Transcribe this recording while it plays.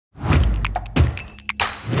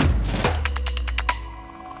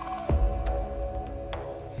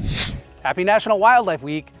Happy National Wildlife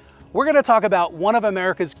Week. We're going to talk about one of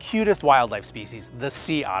America's cutest wildlife species, the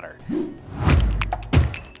sea otter.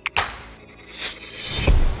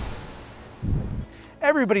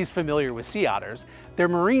 Everybody's familiar with sea otters. They're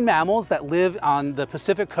marine mammals that live on the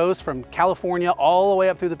Pacific coast from California all the way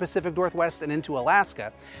up through the Pacific Northwest and into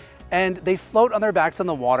Alaska. And they float on their backs in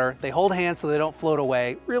the water. They hold hands so they don't float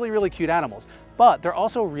away. Really, really cute animals. But they're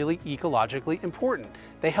also really ecologically important.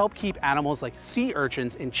 They help keep animals like sea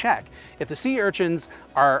urchins in check. If the sea urchins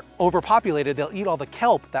are overpopulated, they'll eat all the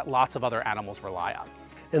kelp that lots of other animals rely on.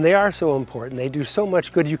 And they are so important. They do so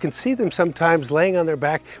much good. You can see them sometimes laying on their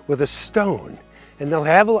back with a stone. And they'll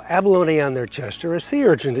have abalone on their chest, or a sea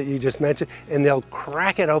urchin that you just mentioned, and they'll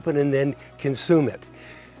crack it open and then consume it.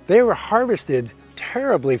 They were harvested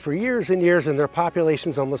terribly for years and years, and their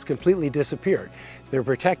populations almost completely disappeared. They're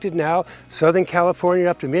protected now. Southern California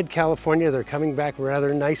up to mid-California, they're coming back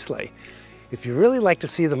rather nicely. If you really like to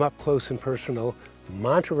see them up close and personal,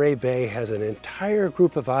 Monterey Bay has an entire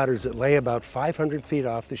group of otters that lay about 500 feet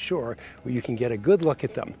off the shore where you can get a good look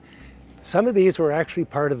at them. Some of these were actually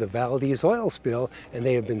part of the Valdez oil spill, and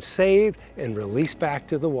they have been saved and released back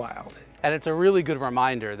to the wild. And it's a really good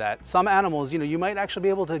reminder that some animals, you might actually be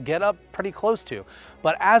able to get up pretty close to.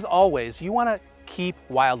 But as always, you want to keep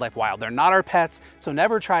wildlife wild. They're not our pets, so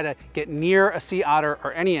never try to get near a sea otter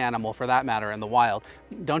or any animal for that matter in the wild.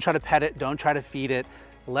 Don't try to pet it, don't try to feed it.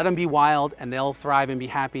 Let them be wild and they'll thrive and be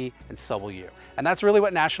happy, and so will you. And that's really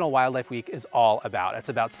what National Wildlife Week is all about. It's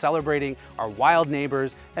about celebrating our wild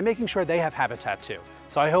neighbors and making sure they have habitat too.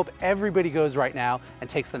 So I hope everybody goes right now and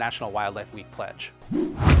takes the National Wildlife Week pledge.